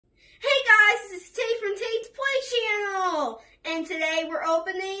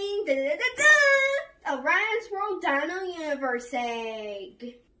opening a Ryan's World Dino Universe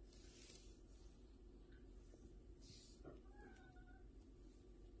Egg.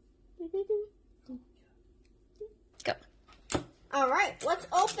 Go. Alright, let's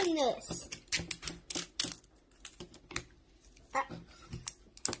open this.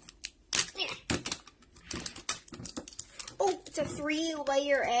 Oh, it's a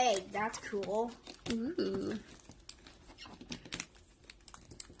 3-layer egg. That's cool. Ooh.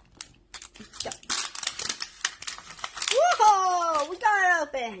 Go. Whoa! We got it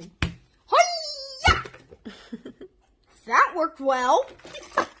open. Hi-ya! That worked well.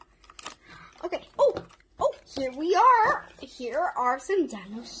 Okay. Oh, here we are. Here are some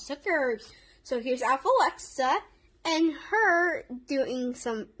dino stickers. So here's Alpha Alexa and her doing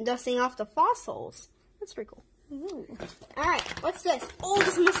some dusting off the fossils. That's pretty cool. Alright, what's this? Oh,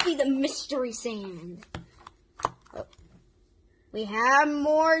 this must be the mystery sand. Oh. We have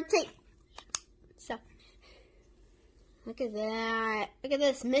more tape. So, look at that. Look at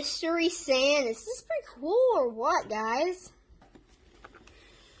this mystery sand. Is this pretty cool or what, guys?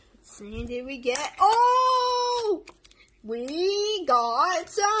 What sand did we get? Oh! We got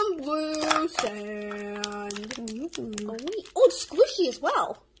some blue sand. Oh, it's squishy as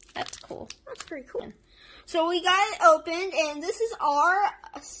well. That's cool. That's pretty cool. So we got it opened, and this is our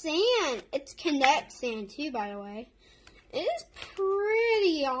sand. It's Connect sand too, by the way. It is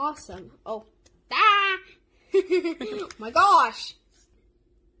pretty awesome. Oh, ah! Oh my gosh!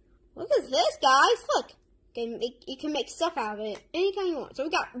 Look at this, guys. Look, you can make stuff out of it anytime you want. So we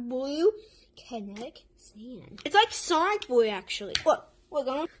got blue Kinetic sand. It's like Sonic Blue, actually. Look,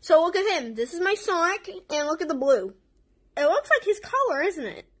 so look at him. This is my Sonic, and look at the blue. It looks like his color, isn't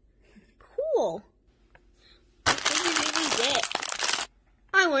it? Cool. What figure did we get?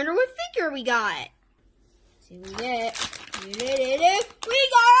 I wonder what figure we got. Let's see what we get. We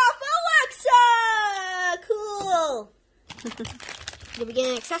got Alexa! Cool. Did we get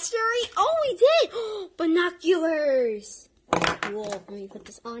an accessory? Oh, we did! Binoculars. Cool. Let me put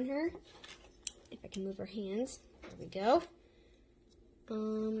this on her. If I can move her hands. There we go.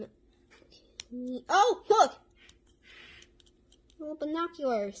 Oh, look! Little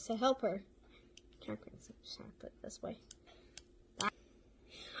binoculars to help her. Try to put it this way.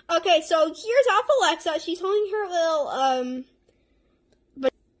 Okay, so here's Alpha Alexa. She's holding her little,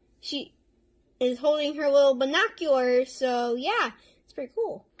 but she is holding her little binoculars, so yeah, it's pretty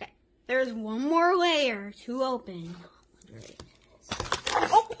cool. Okay, there's one more layer to open.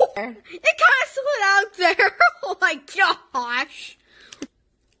 Oh, it kind of slid out there. Oh my gosh.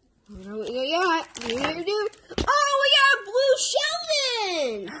 What do we got? Oh, we got Blue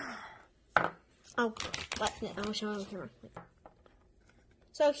Sheldon! Oh, I'll show you on the camera.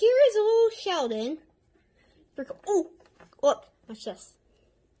 So here is a little Sheldon. Oh, look, watch this.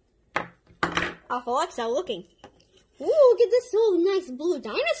 Alpha Alexa looking. Ooh, look at this little nice blue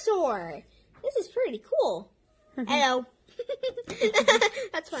dinosaur. This is pretty cool. Hello.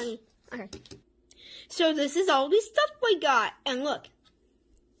 That's funny. Okay. So this is all the stuff we got. And look.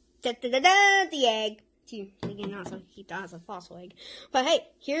 The egg. Again, also keep that as a fossil egg. But hey,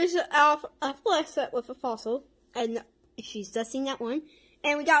 here's Alpha Alexa with a fossil. And she's dusting that one.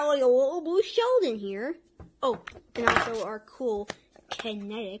 And we got like a little blue Sheldon here. Oh, and also our cool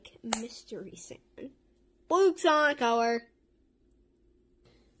Kinetic mystery sand. Blue Sonic color.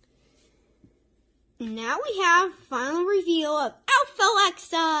 Now we have final reveal of Alpha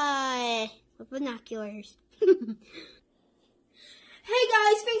Alexa with binoculars. Hey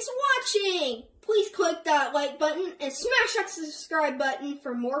guys, thanks for watching! Please click that like button and smash that subscribe button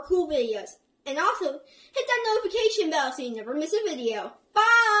for more cool videos. And also, hit that notification bell so you never miss a video.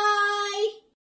 Bye!